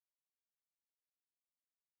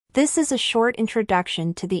This is a short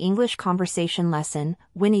introduction to the English conversation lesson,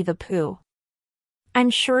 Winnie the Pooh. I'm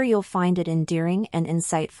sure you'll find it endearing and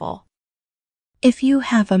insightful. If you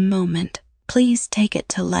have a moment, please take it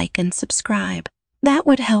to like and subscribe. That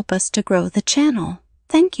would help us to grow the channel.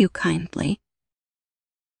 Thank you kindly.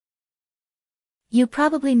 You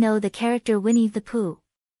probably know the character Winnie the Pooh.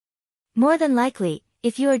 More than likely,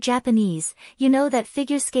 if you are Japanese, you know that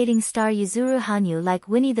figure skating star Yuzuru Hanyu like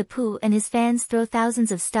Winnie the Pooh, and his fans throw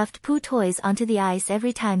thousands of stuffed Pooh toys onto the ice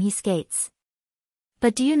every time he skates.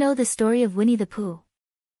 But do you know the story of Winnie the Pooh?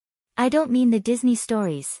 I don't mean the Disney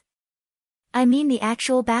stories. I mean the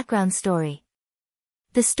actual background story.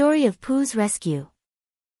 The story of Pooh's rescue.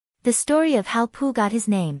 The story of how Pooh got his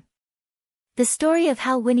name. The story of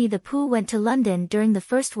how Winnie the Pooh went to London during the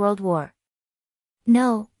First World War.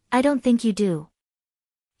 No, I don't think you do.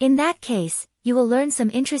 In that case, you will learn some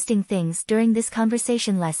interesting things during this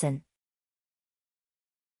conversation lesson.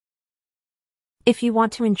 If you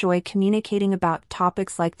want to enjoy communicating about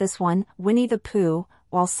topics like this one, Winnie the Pooh,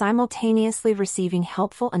 while simultaneously receiving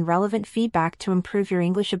helpful and relevant feedback to improve your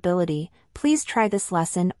English ability, please try this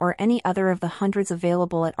lesson or any other of the hundreds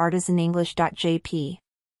available at ArtisanEnglish.jp.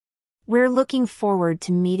 We're looking forward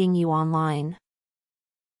to meeting you online.